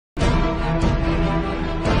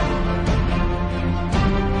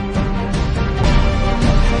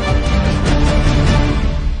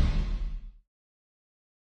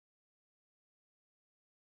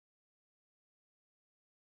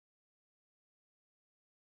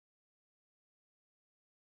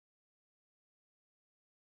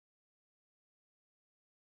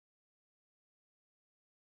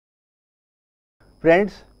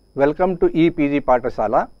Friends, welcome to EPG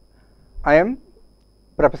Pathashala. I am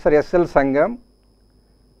Professor S.L. Sangam,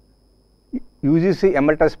 UGC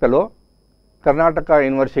Emeritus Fellow, Karnataka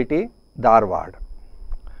University, Dharwad.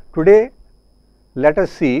 Today, let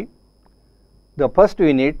us see the first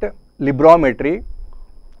unit, Librametry,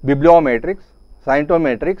 Bibliometrics,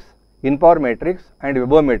 Scientometrics, Informetrics and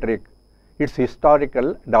Webometrics, its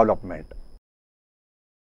historical development.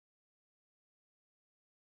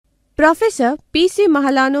 Professor P.C.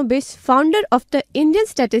 Mahalanobis, founder of the Indian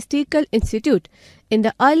Statistical Institute in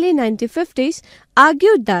the early 1950s,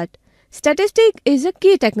 argued that statistics is a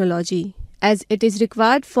key technology as it is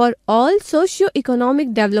required for all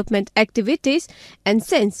socio-economic development activities, and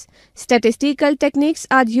since statistical techniques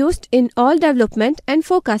are used in all development and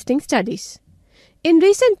forecasting studies. In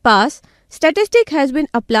recent past, statistics has been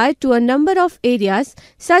applied to a number of areas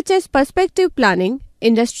such as perspective planning,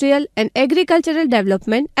 industrial and agricultural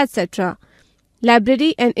development, etc.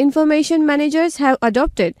 Library and information managers have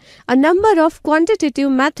adopted a number of quantitative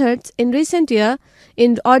methods in recent years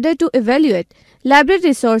in order to evaluate library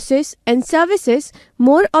resources and services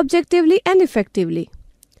more objectively and effectively.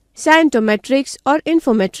 Scientometrics or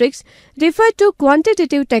Informetrics refer to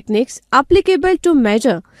quantitative techniques applicable to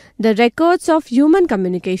measure the records of human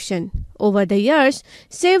communication. Over the years,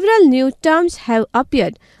 several new terms have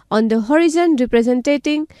appeared on the horizon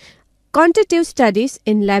representing quantitative studies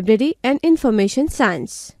in library and information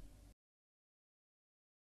science.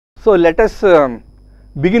 So, let us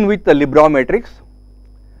begin with the Librametrics.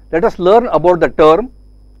 Let us learn about the term,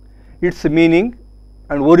 its meaning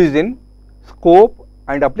and origin, scope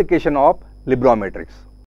and application of Librametrics.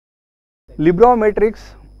 Librametrics,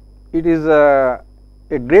 it is a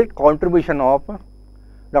great contribution of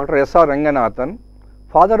Dr. S.R. Ranganathan,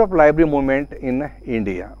 father of library movement in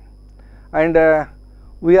India, and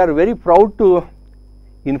we are very proud to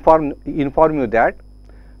inform you that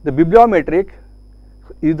the bibliometric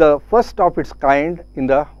is the first of its kind in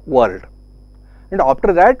the world, and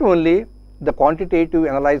after that only the quantitative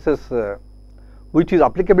analysis which is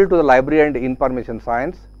applicable to the library and information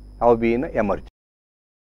science have been emerged.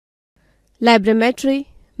 Librametry,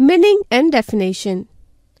 meaning and definition.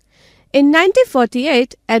 In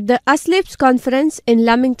 1948, at the ASLIPS conference in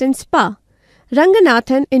Leamington Spa,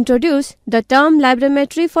 Ranganathan introduced the term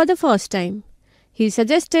librametry for the first time. He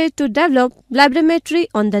suggested to develop librametry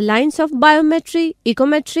on the lines of biometry,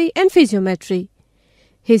 ecometry and physiometry.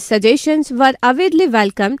 His suggestions were avidly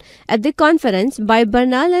welcomed at the conference by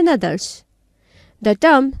Bernal and others. The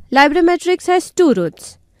term Librametrics has two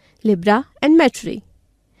roots, Libra and Metry.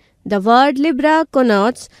 The word Libra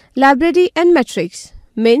connotes library and metrics,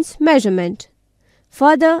 means measurement.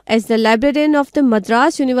 Further, as the librarian of the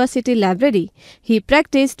Madras University Library, he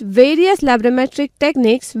practiced various librametric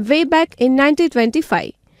techniques way back in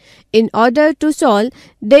 1925 in order to solve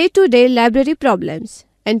day-to-day library problems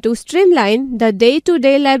and to streamline the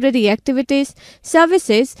day-to-day library activities,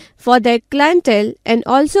 services for their clientele and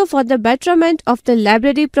also for the betterment of the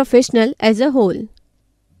library professional as a whole.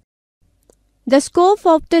 The scope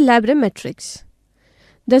of the Librametrics.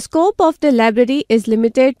 The scope of the library is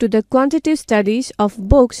limited to the quantitative studies of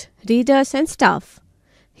books, readers and staff.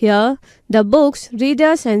 Here, the books,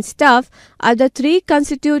 readers and staff are the three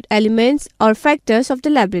constituent elements or factors of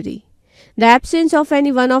the library. The absence of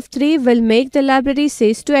any one of three will make the library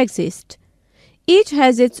cease to exist. Each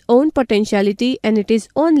has its own potentiality and it is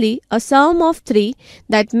only a sum of three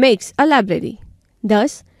that makes a library.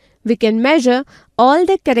 Thus, we can measure all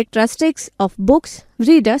the characteristics of books,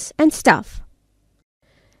 readers and staff.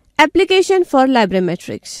 Application for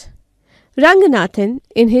Librametrics. Ranganathan,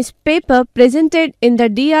 in his paper presented in the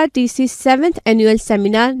DRTC's 7th Annual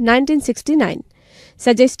Seminar 1969,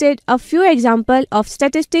 suggested a few examples of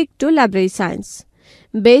statistics to library science.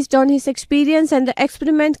 Based on his experience and the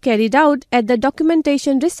experiment carried out at the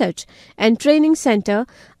Documentation Research and Training Center,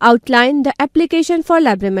 outlined the application for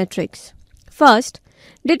Librametrics. First,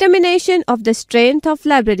 determination of the strength of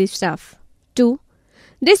library staff. 2.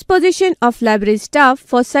 Disposition of library staff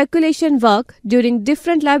for circulation work during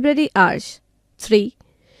different library hours. 3.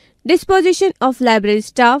 Disposition of library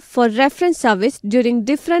staff for reference service during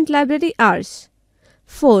different library hours.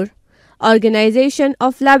 4. Organization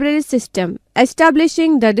of library system,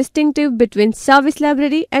 establishing the distinctive between service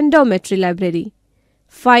library and dormitory library.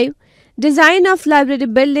 5. Design of library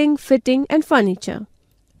building, fitting and furniture.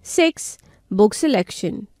 6. Book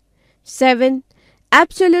selection. 7.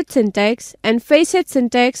 Absolute syntax and facet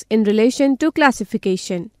syntax in relation to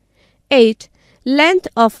classification. 8. Length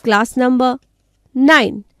of class number.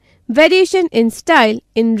 9. Variation in style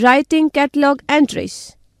in writing catalog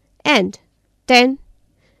entries. And 10.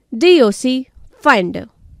 DOC Finder.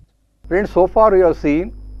 Friends, so far we have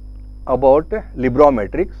seen about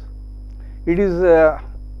Librametrics. It is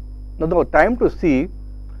now time to see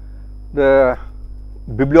the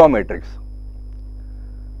Bibliometrics.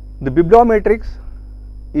 The Bibliometrics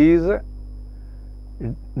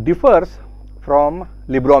differs from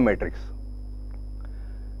Librametrics.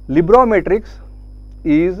 Librametrics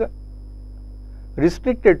is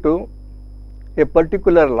restricted to a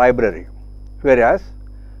particular library, whereas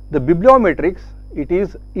the Bibliometrics, it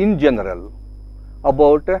is in general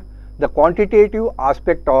about the quantitative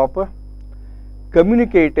aspect of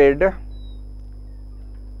communicated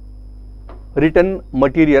written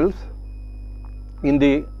materials in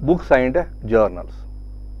the books and journals.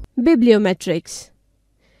 Bibliometrics.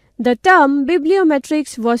 The term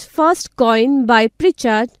bibliometrics was first coined by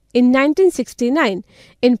Pritchard in 1969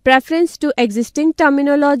 in preference to existing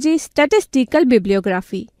terminology statistical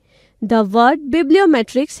bibliography. The word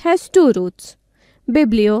bibliometrics has two roots,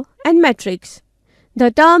 biblio and metrics.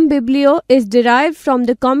 The term biblio is derived from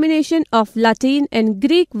the combination of Latin and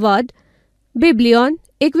Greek word biblion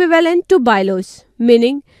equivalent to bilos,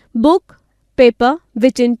 meaning book, paper,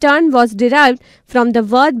 which in turn was derived from the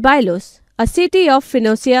word Bylos, a city of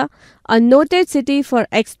Phoenicia, a noted city for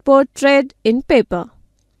export trade in paper.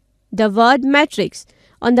 The word metrics,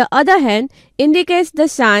 on the other hand, indicates the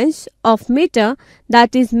science of meter,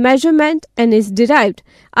 that is measurement, and is derived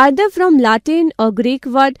either from Latin or Greek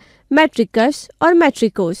word metricus or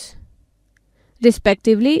metrikos,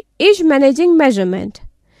 respectively, each managing measurement.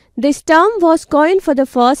 This term was coined for the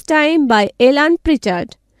first time by Alan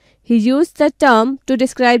Pritchard. He used the term to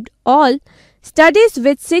describe all studies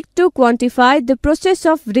which seek to quantify the process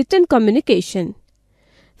of written communication.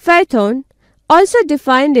 Fairthorne also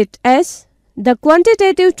defined it as the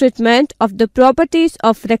quantitative treatment of the properties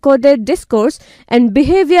of recorded discourse and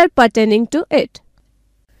behavior pertaining to it.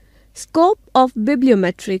 Scope of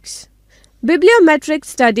bibliometrics. Bibliometric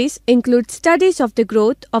studies include studies of the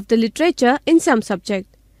growth of the literature in some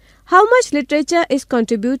subject. How much literature is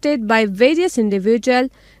contributed by various individual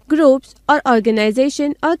groups or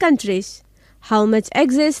organizations or countries? How much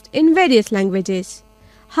exists in various languages?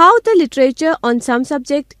 How the literature on some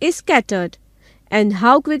subject is scattered? And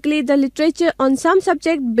how quickly the literature on some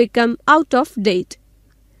subject become out of date.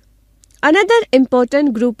 Another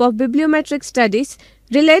important group of bibliometric studies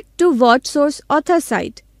relate to word source author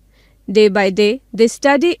site. Day by day, this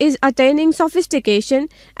study is attaining sophistication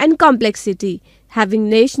and complexity, having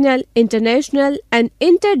national, international and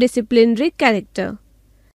interdisciplinary character.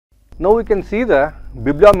 Now we can see the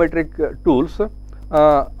bibliometric tools,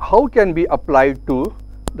 how can be applied to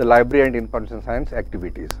the library and information science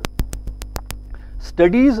activities.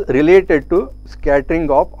 Studies related to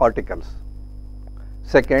scattering of articles.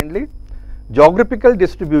 Secondly, geographical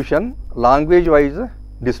distribution, language wise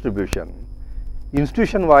distribution,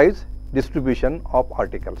 institution wise distribution of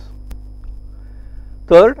articles.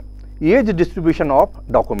 Third, age distribution of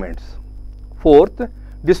documents. Fourth,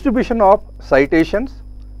 distribution of citations,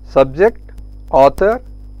 subject, author,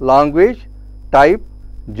 language, type,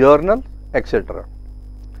 journal, etc.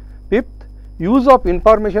 Fifth, use of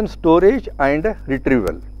information storage and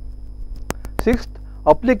retrieval. Sixth,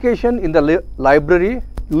 application in the library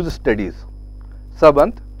use studies.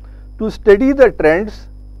 Seventh, to study the trends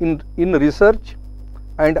in research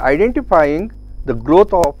and identifying the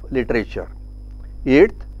growth of literature.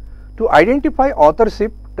 Eighth, to identify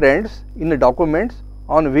authorship trends in the documents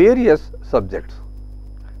on various subjects.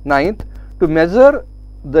 Ninth, to measure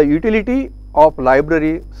the utility of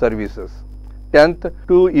library services. 10th,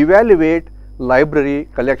 to evaluate library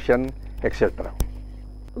collection, etc.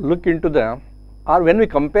 Look into when we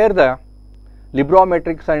compare the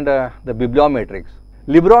Librametrics and the Bibliometrics,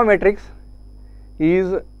 Librametrics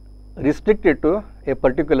is restricted to a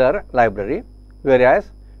particular library,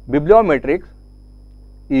 whereas Bibliometrics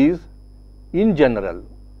is in general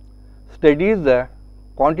studies the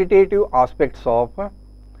quantitative aspects of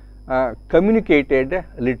communicated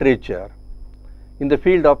literature in the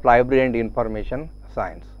field of library and information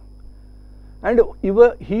science. And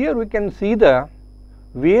here we can see the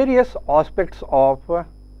various aspects of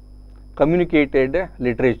communicated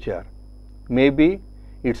literature. Maybe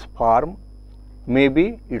its form,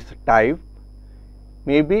 maybe its type,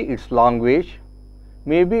 maybe its language,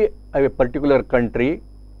 maybe a particular country,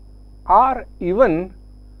 or even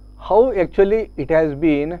how actually it has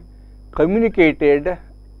been communicated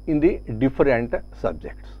in the different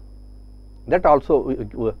subjects. That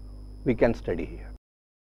also we can study here.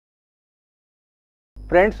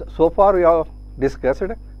 Friends, so far we have discussed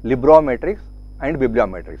Librametrics and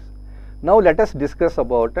Bibliometrics. Now let us discuss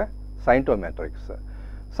about Scientometrics.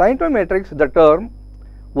 Scientometrics, the term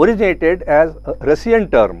originated as a Russian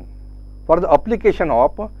term for the application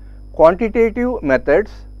of quantitative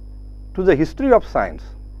methods to the history of science,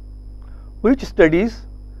 which studies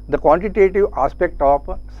the quantitative aspect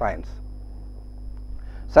of science.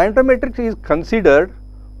 Scientometrics is considered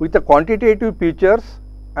with the quantitative features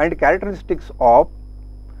and characteristics of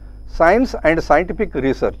science and scientific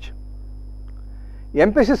research.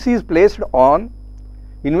 Emphasis is placed on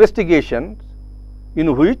investigations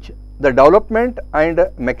in which the development and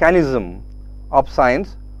mechanism of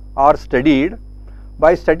science are studied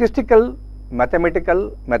by statistical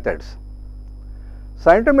mathematical methods.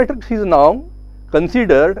 Scientometrics is now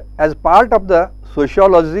considered as part of the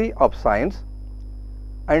sociology of science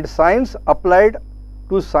and science applied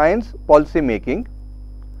to science policy making.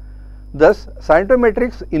 Thus,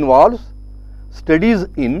 scientometrics involves studies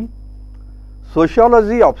in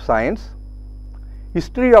sociology of science,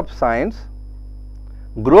 history of science,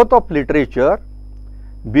 growth of literature,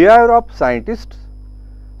 behavior of scientists,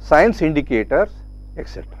 science indicators,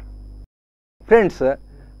 etc. Friends,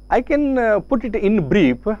 I can put it in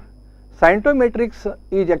brief. Scientometrics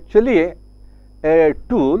is actually a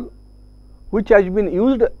tool which has been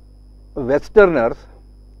used Westerners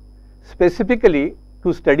specifically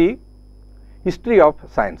to study history of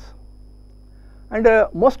science. And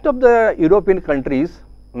most of the European countries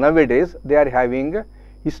nowadays, they are having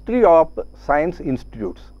history of science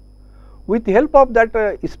institutes. With the help of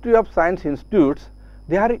that history of science institutes,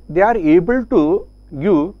 they are able to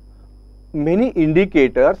give many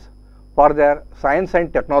indicators for their science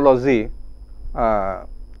and technology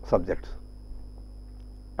subjects.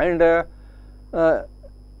 And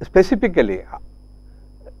specifically,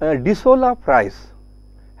 D'Sola Prize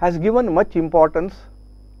has given much importance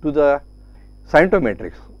to the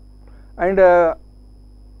scientometrics. And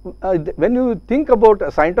when you think about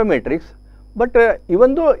scientometrics, but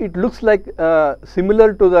even though it looks like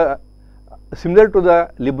similar to the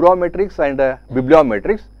Librametrics and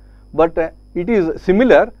Bibliometrics, but it is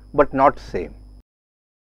similar but not same.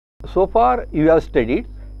 So far you have studied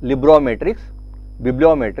Librametrics,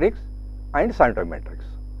 Bibliometrics and Scientometrics.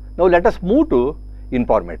 Now let us move to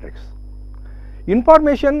Informetrics.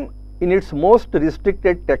 Information in its most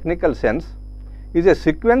restricted technical sense is a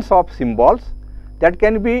sequence of symbols that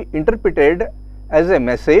can be interpreted as a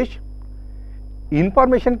message.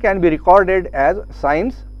 Information can be recorded as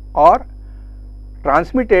signs or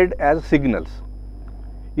transmitted as signals.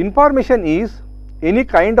 Information is any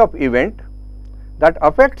kind of event that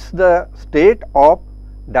affects the state of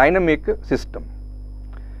dynamic system.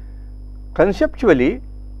 Conceptually,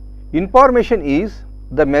 information is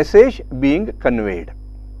the message being conveyed.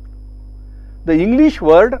 The English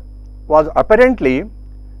word was apparently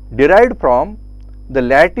derived from the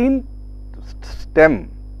Latin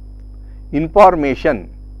stem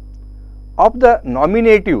information of the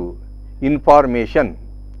nominative information.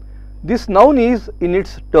 This noun is in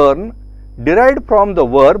its turn derived from the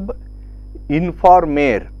verb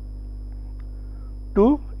informere,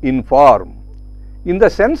 to inform, in the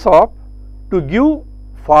sense of to give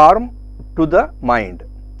form to the mind,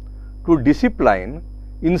 to discipline,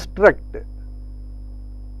 instruct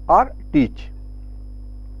or teach.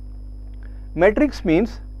 Metrics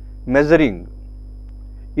means measuring.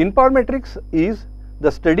 Informetrics is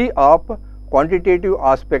the study of quantitative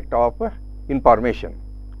aspect of information.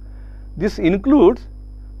 This includes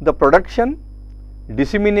the production,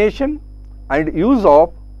 dissemination and use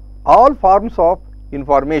of all forms of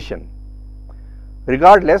information,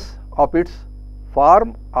 regardless of its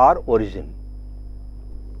form or origin.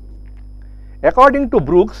 According to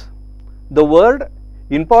Brooks, the word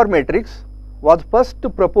Informetrics was first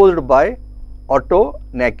proposed by Otto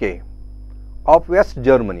Näcke of West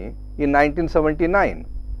Germany in 1979.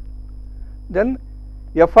 Then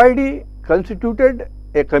FID constituted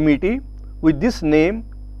a committee with this name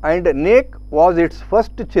and Näcke was its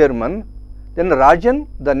first chairman, then Rajan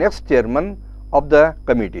the next chairman of the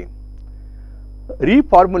committee.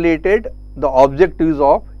 Reformulated the objectives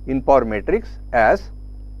of Informetrics as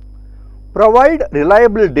provide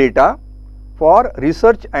reliable data for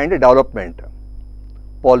research and development,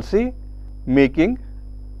 policy making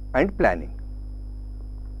and planning,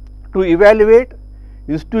 to evaluate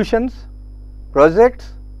institutions,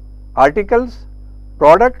 projects, articles,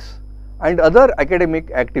 products and other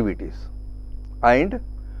academic activities, and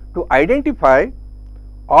to identify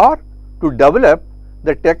or to develop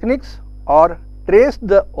the techniques or trace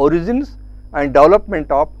the origins and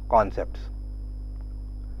development of concepts.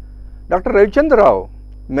 Dr. Ravichandra Rao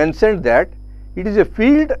mentioned that it is a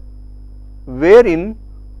field wherein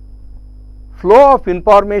flow of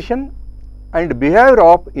information and behavior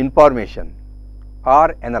of information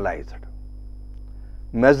are analyzed,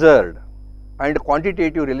 measured and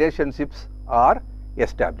quantitative relationships are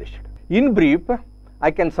established. In brief,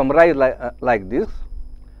 I can summarize like this.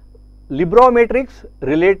 Librametrics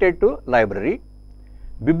related to library,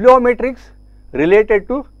 bibliometrics related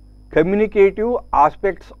to communicative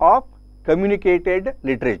aspects of communicated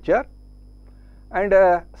literature, and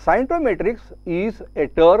Scientometrics is a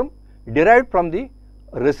term derived from the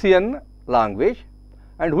Russian language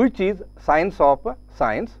and which is science of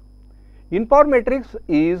science. Informetrics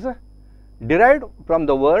is derived from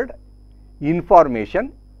the word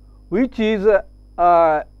information, which is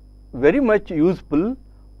very much useful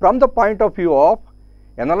from the point of view of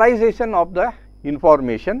analyzation of the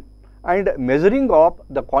information and measuring of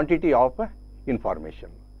the quantity of information.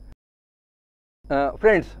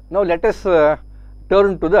 Friends, now let us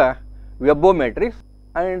turn to the Webometrics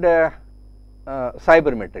and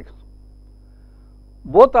Cybermetrics.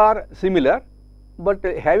 Both are similar, but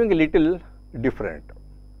having a little different.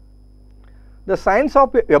 The science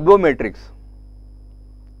of Webometrics,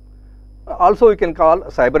 also we can call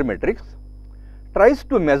Cybermetrics, tries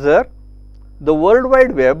to measure the World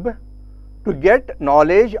Wide Web to get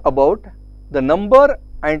knowledge about the number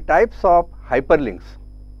and types of hyperlinks,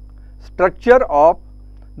 structure of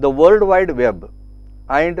the World Wide Web,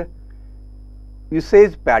 and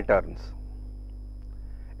usage patterns.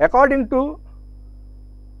 According to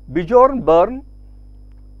Bjorn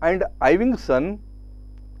and Ivingson,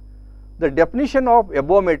 the definition of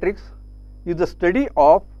Webometrics is the study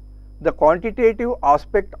of the quantitative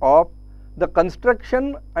aspect of the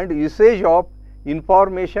construction and usage of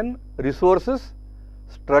information resources,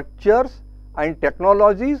 structures and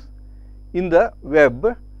technologies in the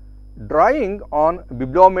web, drawing on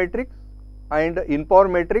bibliometrics and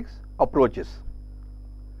informetrics approaches.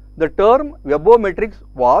 The term Webometrics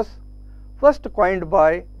was first coined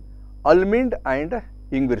by Almond and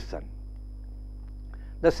Ingwersen.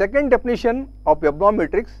 The second definition of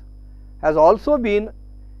Webometrics has also been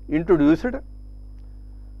introduced: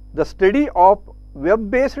 the study of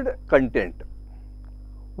web-based content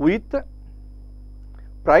with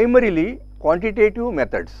primarily quantitative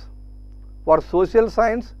methods for social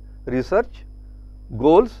science research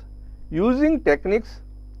goals, using techniques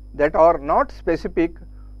that are not specific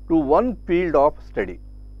to one field of study,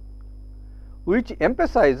 which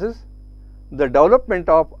emphasizes the development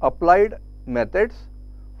of applied methods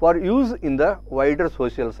for use in the wider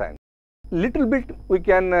social science. Little bit we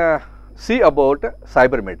can see about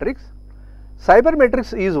cybermetrics.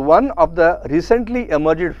 Cybermetrics is one of the recently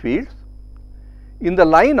emerged fields in the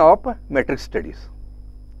line of metric studies.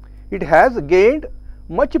 It has gained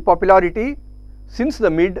much popularity since the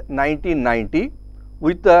mid 1990s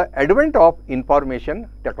with the advent of information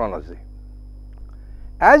technology.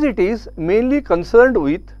 As it is mainly concerned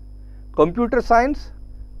with computer science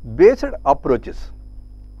based approaches,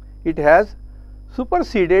 it has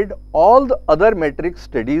superseded all the other metric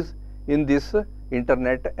studies in this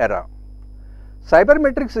internet era.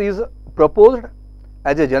 Cybermetrics is proposed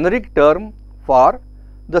as a generic term for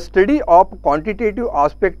the study of quantitative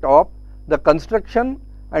aspect of the construction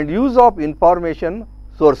and use of information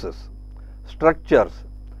sources, structures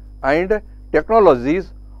and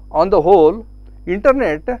technologies on the whole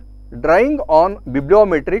internet, drawing on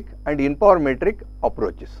bibliometric and informetric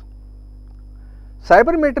approaches.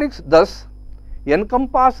 Cybermetrics thus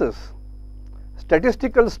encompasses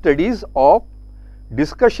statistical studies of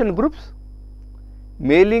discussion groups,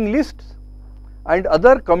 mailing lists and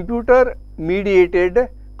other computer mediated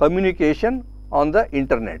communication on the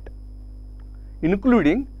internet,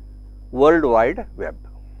 including World Wide Web.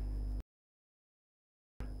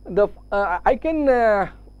 I can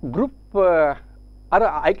group or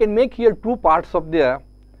I can make here two parts of the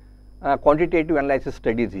quantitative analysis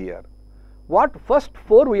studies here. What first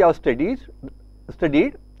four we have studied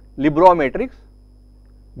Librametrics,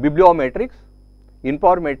 Bibliometrics,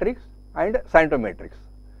 Informetrics and Scientometrics.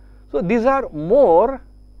 So, these are more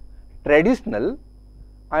traditional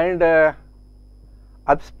and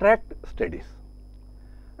abstract studies,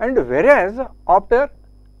 and whereas after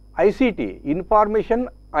ICT, information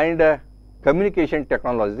and communication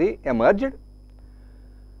technology emerged,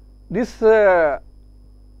 this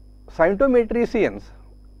Scientometricians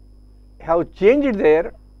have changed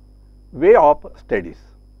their way of studies.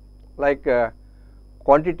 Like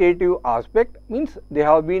quantitative aspect means they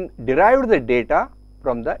have been derived the data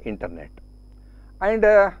from the internet,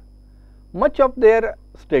 and much of their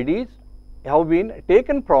studies have been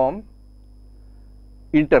taken from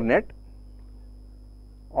internet,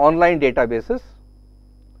 online databases,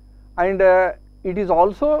 and it is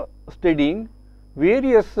also studying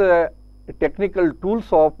various technical tools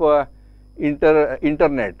of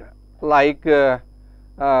internet like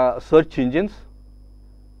search engines,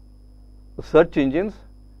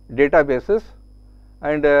 databases,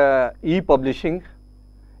 and e-publishing,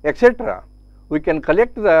 etc. We can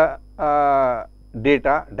collect the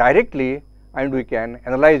data directly and we can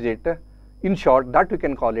analyze it. In short, that we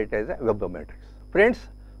can call it as a Webometrics. Friends,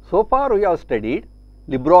 so far we have studied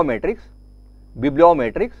Librametrics,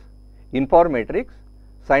 Bibliometrics, Informetrics,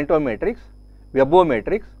 Scientometrics,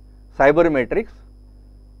 Webometrics, Cybermetrics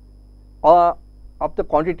of the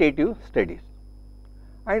quantitative studies.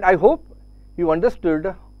 And I hope you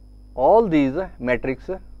understood all these metrics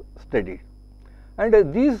studied.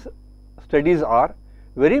 And these studies are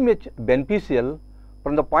very much beneficial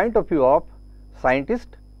from the point of view of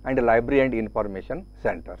scientists and library and information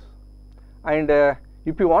centers. And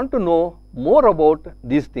if you want to know more about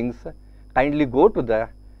these things, kindly go to the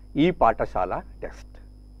e-Pathashala text.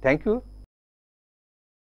 Thank you.